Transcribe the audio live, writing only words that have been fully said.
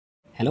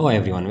Hello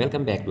everyone,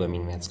 welcome back to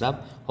Romanian Maths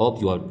Club.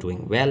 Hope you are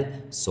doing well.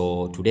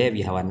 So today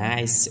we have a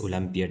nice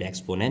Olympiad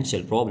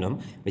exponential problem,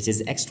 which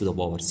is x to the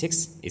power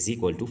 6 is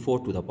equal to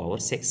 4 to the power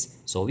 6.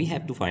 So we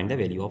have to find the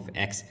value of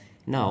x.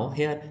 Now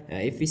here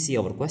if we see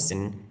our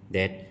question,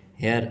 that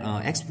here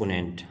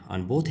exponent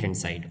on both hand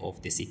side of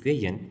this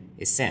equation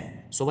is same.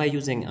 So by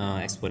using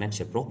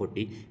exponential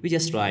property, we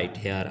just write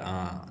here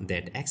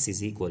that x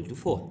is equal to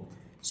 4.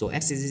 So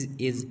x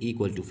is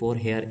equal to 4.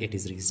 Here it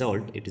is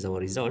our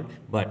result,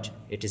 but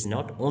it is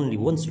not only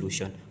one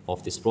solution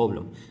of this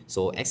problem.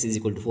 So x is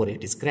equal to 4,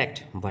 it is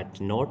correct, but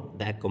not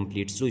the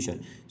complete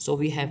solution. So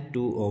we have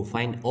to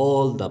find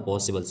all the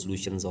possible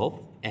solutions of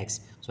x.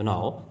 So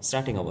now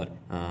starting our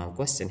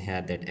question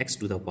here, that x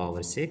to the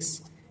power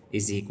 6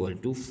 is equal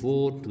to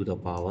 4 to the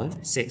power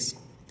 6.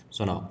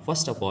 So now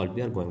first of all,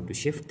 we are going to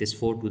shift this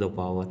 4 to the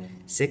power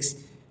 6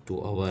 to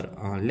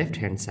our left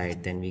hand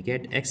side. Then we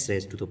get x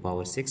raised to the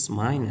power 6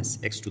 minus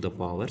x to the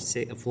power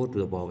 4 to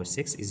the power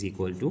 6 is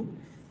equal to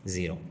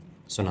 0.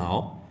 So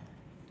now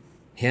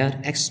here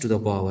x to the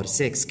power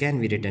 6 can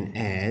be written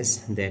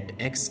as that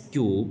x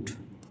cubed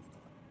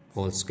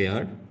whole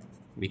squared,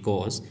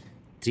 because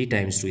 3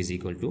 times 2 is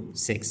equal to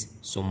 6.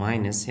 So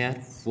minus here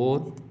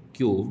 4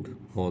 cubed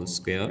whole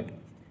squared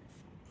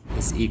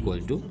is equal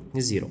to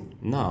 0.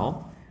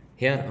 Now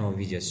here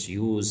we just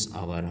use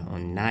our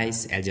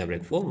nice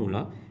algebraic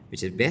formula,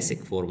 which is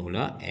basic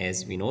formula,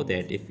 as we know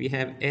that if we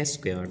have a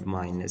squared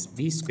minus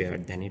b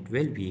squared, then it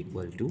will be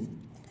equal to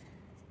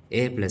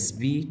a plus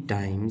b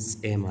times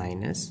a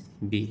minus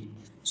b.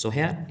 So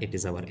here it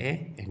is our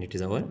a and it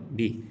is our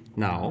b.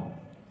 Now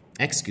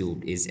x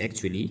cubed is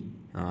actually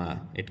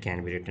it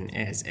can be written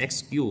as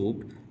x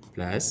cubed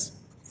plus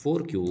 4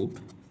 cubed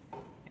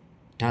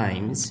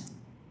times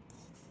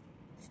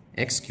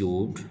x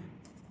cubed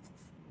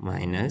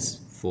minus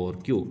 4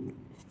 cubed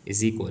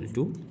is equal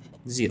to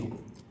 0.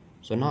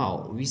 So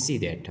now we see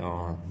that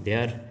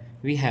there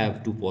we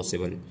have two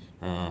possible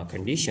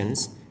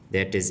conditions,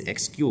 that is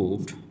x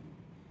cubed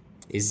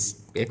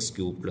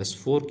plus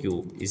 4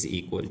 cubed is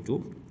equal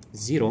to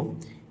 0,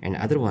 and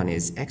other one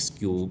is x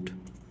cubed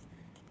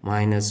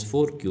minus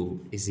 4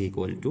 cubed is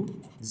equal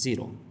to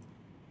 0.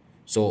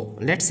 So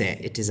let's say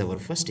it is our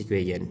first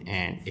equation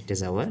and it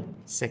is our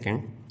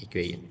second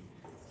equation.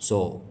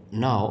 So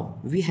now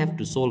we have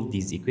to solve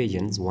these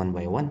equations one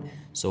by one.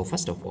 So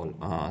first of all,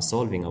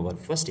 solving our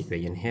first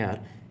equation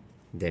here,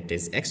 that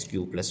is x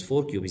cubed plus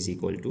 4 cubed is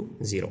equal to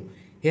 0.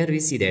 Here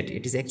we see that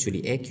it is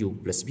actually a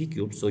cubed plus b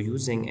cubed. So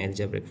using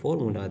algebraic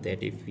formula,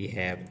 that if we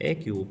have a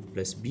cubed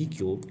plus b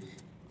cubed,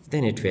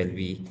 then it will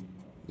be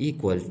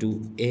equal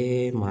to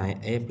a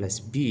plus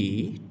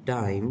b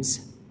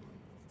times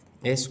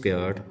a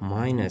squared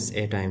minus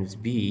a times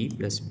b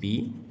plus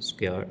b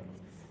squared.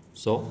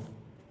 So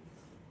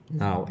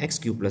now x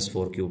cubed plus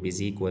 4 cubed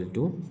is equal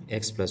to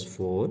x plus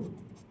 4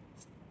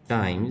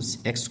 times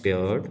x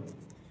squared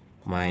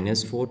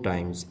minus 4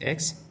 times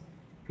x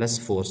plus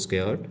 4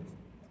 squared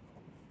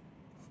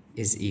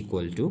is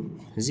equal to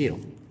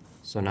 0.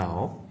 So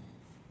now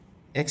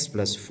x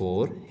plus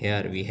 4,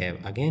 here we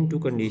have again two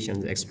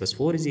conditions, x plus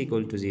 4 is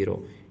equal to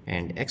 0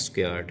 and x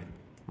squared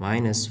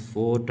minus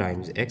 4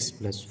 times x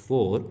plus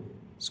 4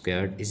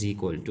 squared is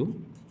equal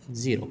to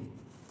 0.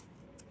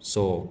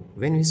 So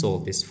when we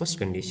solve this first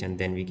condition,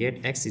 then we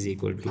get x is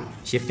equal to,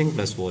 shifting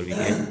plus 4, we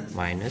get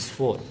minus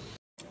 4.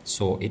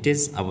 So it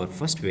is our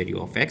first value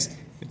of x,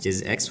 which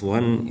is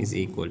x1 is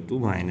equal to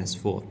minus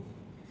 4.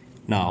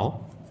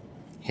 Now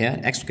here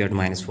x squared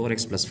minus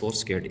 4x plus 4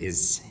 squared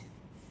is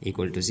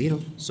equal to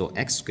 0. So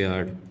x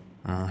squared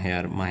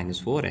here minus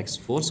 4x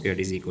 4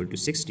 squared is equal to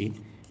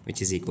 16,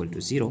 which is equal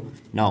to 0.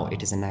 Now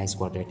it is a nice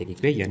quadratic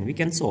equation. We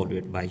can solve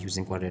it by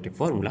using quadratic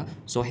formula.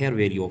 So here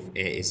value of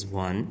a is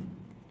 1,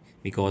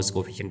 because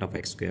coefficient of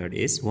x squared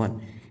is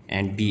 1,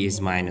 and b is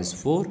minus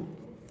 4,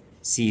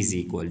 c is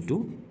equal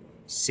to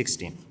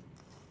 16.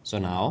 So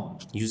now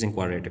using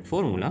quadratic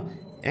formula,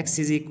 x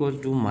is equal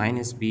to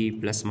minus b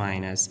plus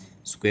minus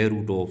square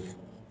root of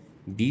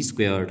b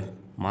squared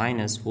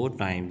minus 4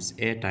 times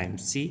a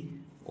times c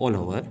all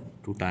over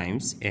 2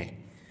 times a.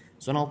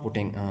 So now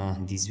putting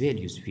these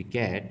values, we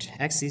get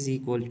x is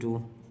equal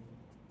to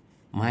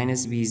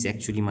minus b is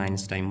actually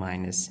minus time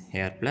minus,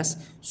 here plus,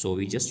 so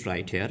we just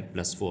write here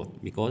plus 4,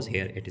 because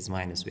here it is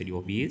minus, value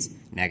of b is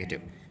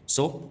negative.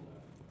 So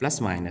plus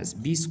minus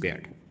b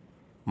squared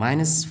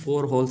minus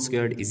 4 whole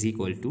squared is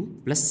equal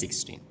to plus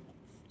 16.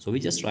 So we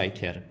just write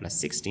here plus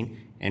 16,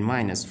 and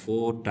minus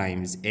 4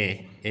 times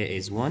a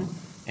is 1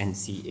 and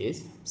c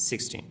is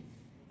 16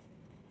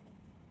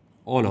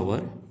 all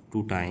over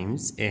 2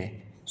 times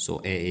a. So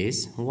a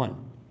is 1.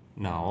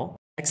 Now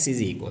x is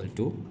equal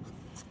to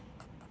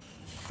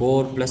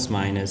 4 plus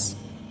minus,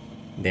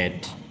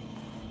 that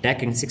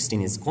taking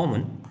 16 is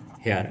common,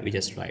 here we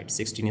just write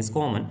 16 is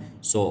common,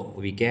 so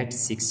we get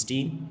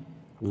 16,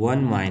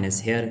 1 minus,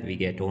 here we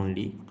get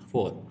only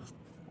 4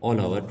 all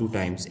over 2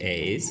 times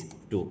a is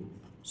 2.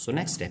 So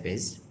next step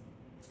is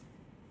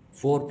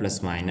 4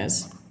 plus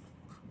minus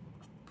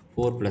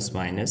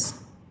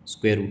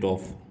square root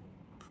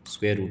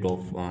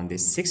of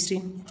this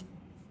 16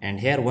 and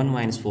here 1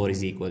 minus 4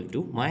 is equal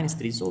to minus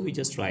 3, so we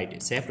just write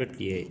it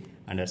separately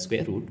under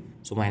square root,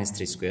 so minus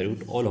 3 square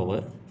root all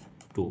over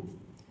 2.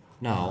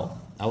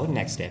 Now our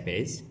next step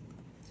is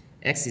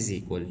x is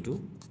equal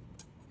to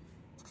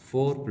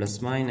 4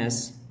 plus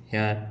minus,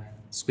 here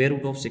square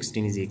root of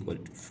 16 is equal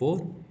to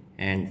 4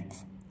 and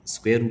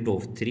square root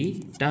of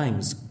 3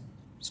 times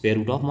square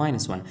root of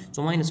minus 1.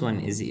 So minus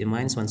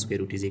 1 square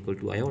root is equal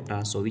to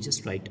iota, so we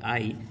just write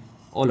I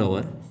all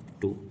over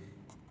 2.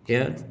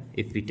 Here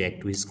if we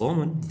take 2 is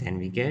common, then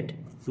we get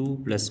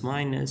 2 plus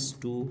minus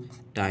 2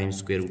 times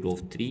square root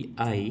of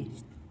 3i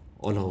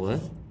all over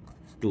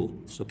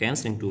 2. So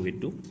cancelling 2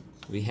 with 2,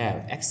 we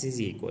have x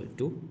is equal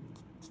to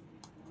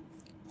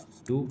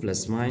 2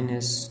 plus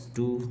minus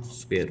 2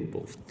 square root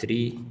of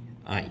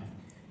 3i.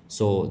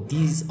 So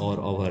these are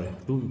our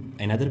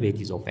another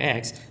values of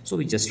x. So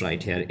we just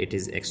write here it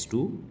is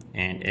x2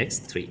 and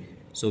x3.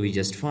 So we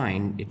just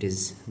find it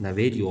is the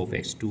value of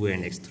x2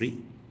 and x3.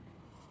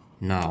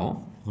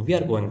 Now we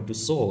are going to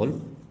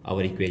solve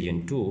our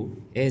equation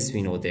 2, as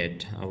we know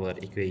that our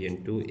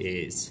equation 2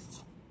 is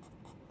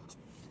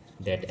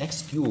that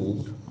x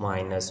cubed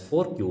minus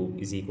 4 cubed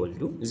is equal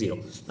to 0.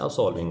 Now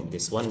solving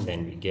this one,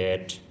 then we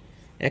get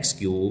x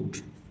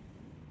cubed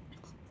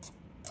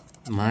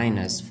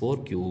minus 4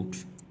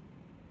 cubed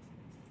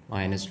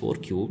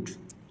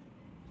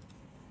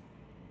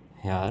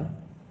here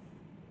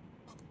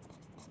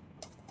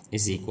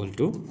is equal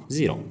to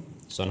 0.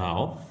 So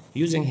now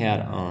using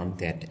here on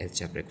that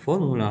algebraic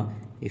formula,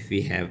 if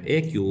we have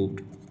a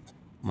cubed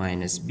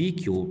minus b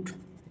cubed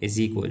is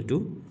equal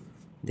to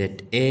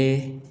that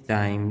a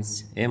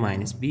times a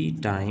minus b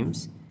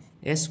times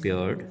a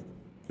squared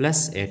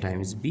plus a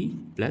times b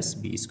plus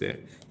b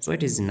squared. So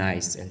it is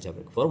nice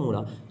algebraic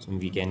formula, so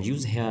we can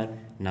use here.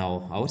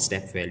 Now our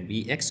step will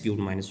be x cubed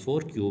minus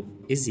 4 cubed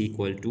is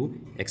equal to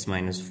x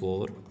minus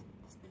 4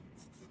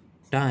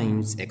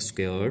 times x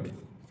squared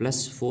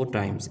plus 4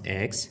 times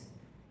x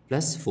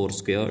plus 4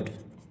 squared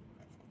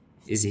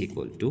is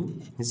equal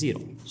to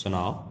 0. So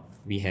now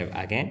we have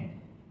again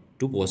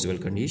two possible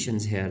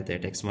conditions here,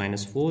 that x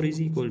minus 4 is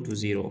equal to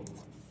 0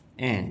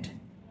 and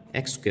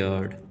x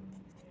squared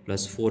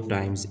plus 4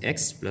 times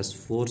x plus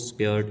 4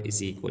 squared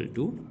is equal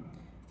to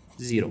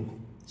 0.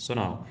 So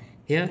now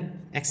here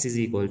x is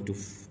equal to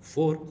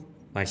 4,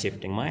 by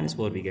shifting minus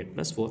 4 we get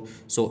plus 4,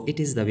 so it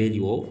is the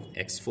value of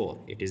x4,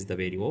 it is the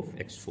value of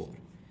x4.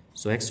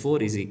 So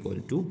x4 is equal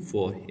to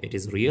 4, it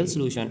is real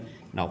solution.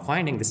 Now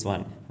finding this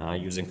one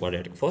using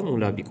quadratic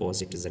formula,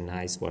 because it is a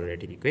nice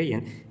quadratic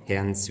equation,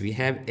 hence we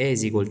have a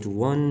is equal to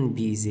 1,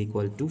 b is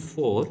equal to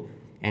 4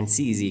 and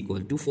c is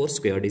equal to 4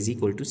 squared is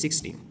equal to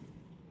 16.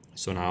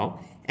 So now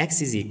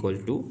x is equal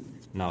to,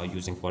 now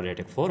using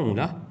quadratic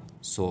formula,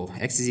 so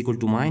x is equal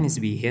to minus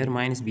b, here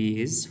minus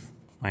b is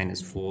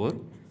minus 4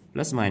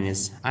 plus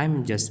minus,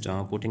 I'm just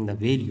putting the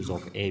values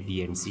of a,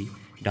 b and c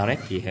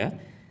directly here,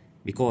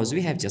 because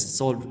we have just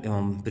solved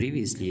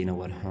previously in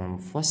our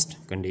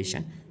first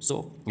condition,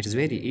 so it is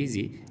very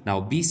easy.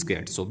 Now b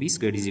squared, so b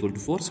squared is equal to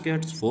 4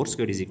 squared, 4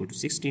 squared is equal to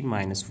 16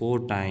 minus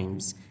 4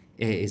 times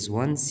a is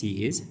 1,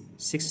 c is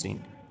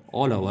 16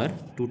 all over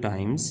 2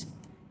 times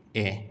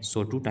a,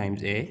 so 2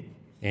 times a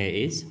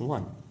is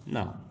 1.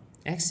 Now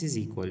x is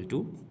equal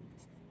to,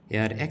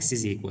 here x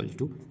is equal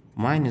to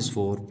minus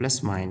 4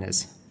 plus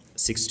minus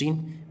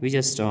 16, we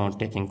just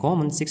taking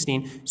common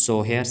 16,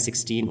 so here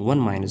 16, 1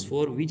 minus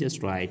 4, we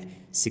just write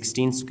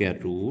 16 square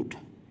root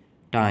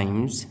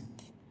times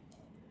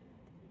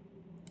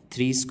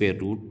 3 square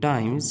root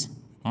times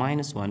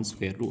minus 1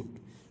 square root,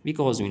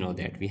 because we know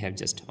that we have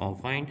just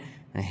find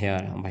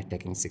here by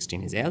taking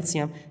 16 is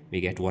LCM, we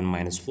get 1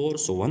 minus 4,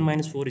 so 1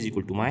 minus 4 is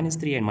equal to minus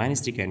 3 and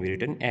minus 3 can be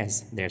written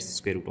as that's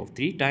square root of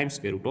 3 times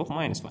square root of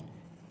minus 1,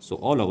 so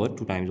all over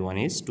 2 times 1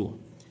 is 2.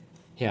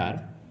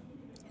 Here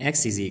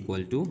x is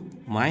equal to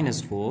minus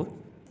 4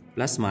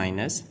 plus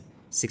minus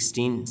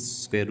 16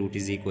 square root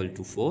is equal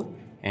to 4,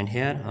 and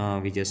here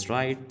we just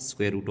write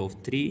square root of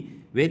 3,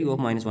 value of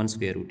minus 1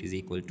 square root is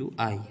equal to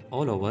I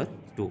all over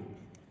 2.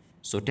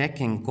 So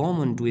taking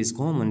common, 2 is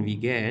common, we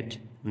get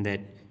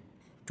that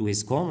 2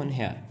 is common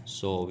here,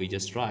 so we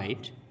just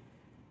write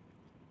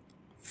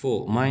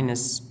 4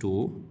 minus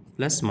 2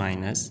 plus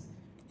minus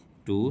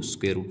 2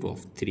 square root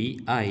of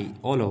 3i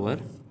all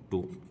over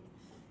 2.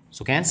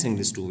 So cancelling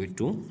this 2 with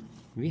 2,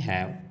 we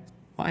have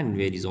final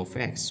values of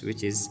x,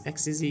 which is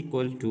x is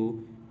equal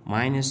to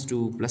minus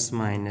 2 plus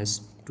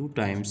minus 2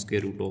 times square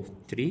root of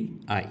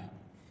 3i.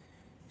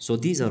 So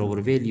these are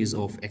our values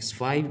of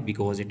x5,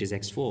 because it is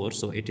x4,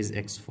 so it is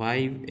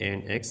x5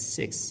 and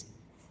x6.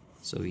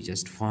 So we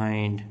just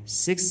find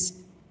 6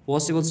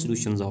 possible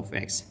solutions of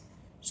x.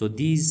 So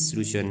these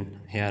solution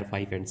here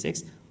 5 and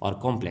 6 are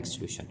complex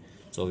solution.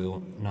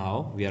 So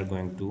now we are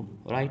going to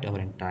write our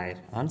entire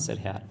answer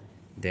here,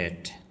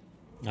 that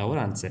our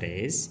answer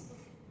is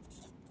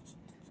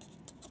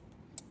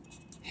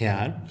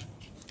here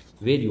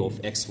value of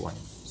x1.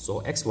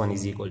 So x1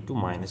 is equal to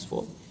minus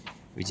 4,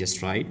 we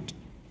just write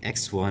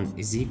x1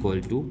 is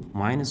equal to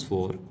minus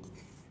 4,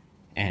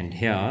 and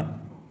here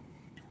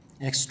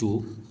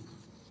x2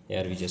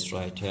 here we just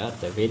write here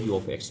the value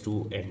of x2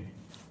 and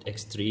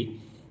x3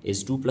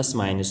 is 2 plus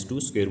minus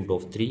 2 square root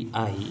of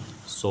 3i.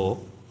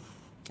 So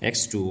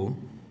x2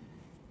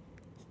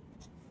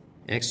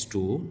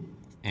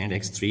 and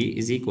x3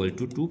 is equal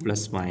to 2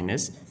 plus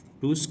minus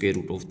 2 square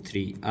root of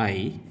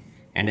 3i,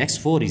 and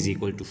x4 is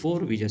equal to 4.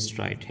 We just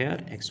write here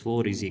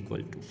x4 is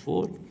equal to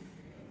 4,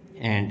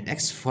 and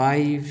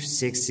x5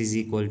 6 is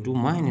equal to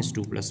minus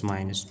 2 plus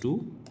minus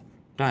 2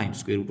 times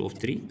square root of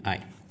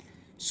 3i.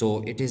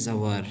 So it is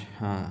our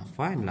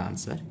final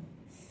answer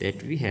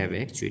that we have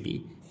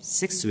actually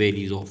 6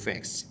 values of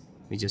x.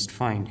 We just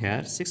find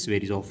here 6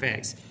 values of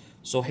x.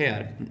 So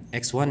here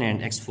x1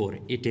 and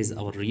x4, it is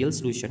our real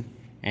solution,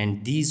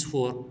 and these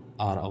 4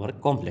 are our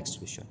complex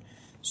solution.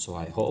 So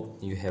I hope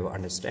you have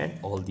understood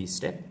all these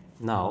steps.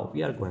 Now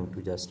we are going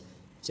to just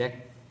check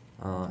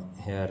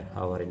here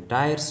our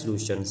entire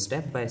solution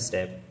step by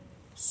step.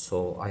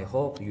 So I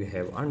hope you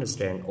have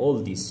understood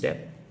all these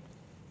steps,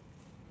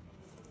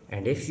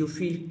 and if you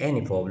feel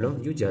any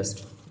problem, you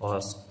just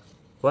ask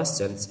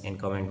questions in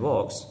comment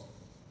box.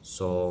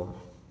 So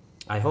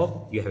I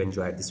hope you have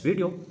enjoyed this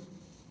video.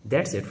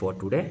 That's it for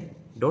today.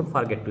 Don't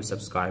forget to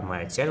subscribe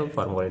my channel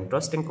for more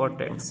interesting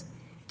contents.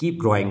 Keep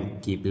growing,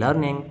 keep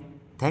learning.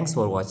 Thanks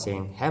for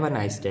watching. Have a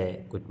nice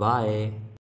day. Goodbye.